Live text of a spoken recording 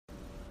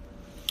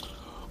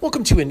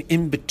Welcome to an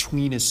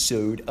in-between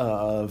episode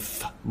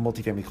of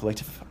Multifamily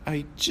Collective.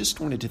 I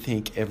just wanted to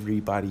thank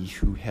everybody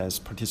who has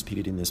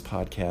participated in this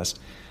podcast.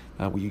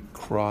 We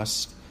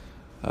crossed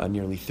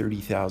nearly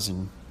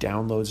 30,000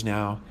 downloads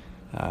now,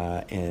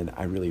 and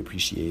I really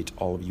appreciate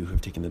all of you who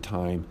have taken the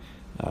time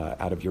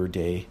out of your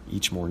day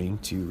each morning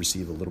to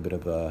receive a little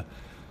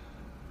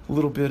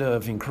bit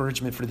of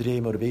encouragement for the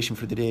day, motivation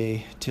for the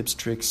day, tips,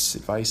 tricks,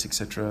 advice,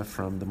 etc.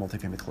 from the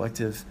Multifamily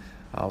Collective.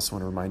 I also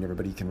want to remind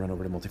everybody you can run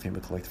over to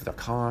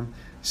multifamilycollective.com,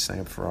 sign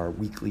up for our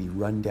weekly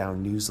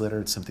rundown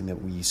newsletter. It's something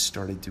that we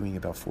started doing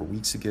about 6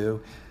 weeks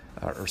ago,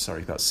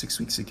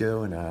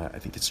 and I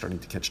think it's starting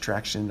to catch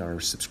traction.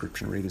 Our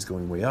subscription rate is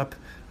going way up.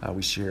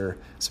 We share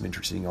some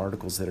interesting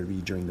articles that I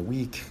read during the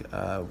week.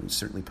 We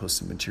certainly post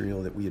some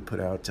material that we had put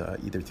out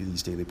either through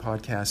these daily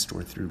podcasts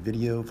or through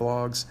video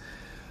vlogs.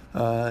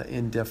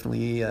 And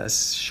definitely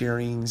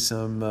sharing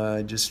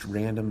some just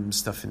random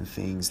stuff and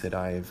things that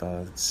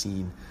I've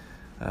seen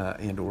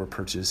and or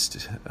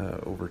purchased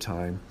over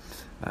time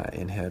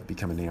and have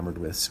become enamored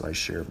with. So I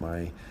share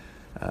my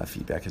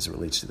feedback as it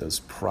relates to those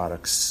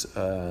products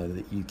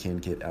that you can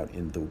get out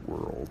in the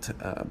world.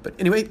 But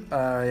anyway,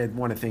 I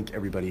want to thank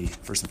everybody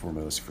first and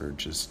foremost for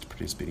just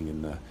participating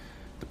in the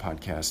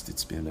podcast.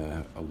 It's been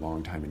a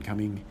long time in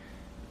coming.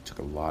 It took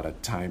a lot of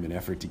time and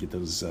effort to get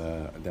those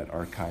that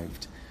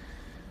archived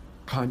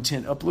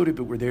content uploaded,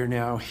 but we're there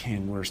now,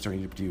 and we're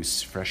starting to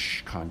produce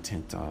fresh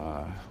content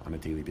on a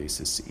daily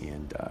basis,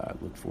 and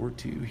look forward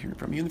to hearing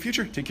from you in the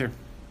future. Take care.